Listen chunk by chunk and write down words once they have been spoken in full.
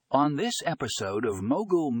On this episode of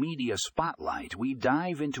Mogul Media Spotlight, we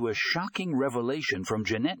dive into a shocking revelation from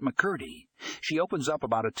Jennette McCurdy. She opens up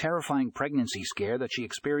about a terrifying pregnancy scare that she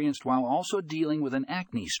experienced while also dealing with an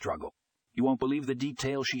acne struggle. You won't believe the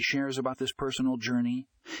details she shares about this personal journey.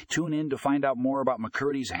 Tune in to find out more about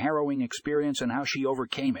McCurdy's harrowing experience and how she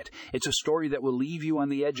overcame it. It's a story that will leave you on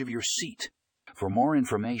the edge of your seat. For more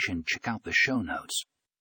information, check out the show notes.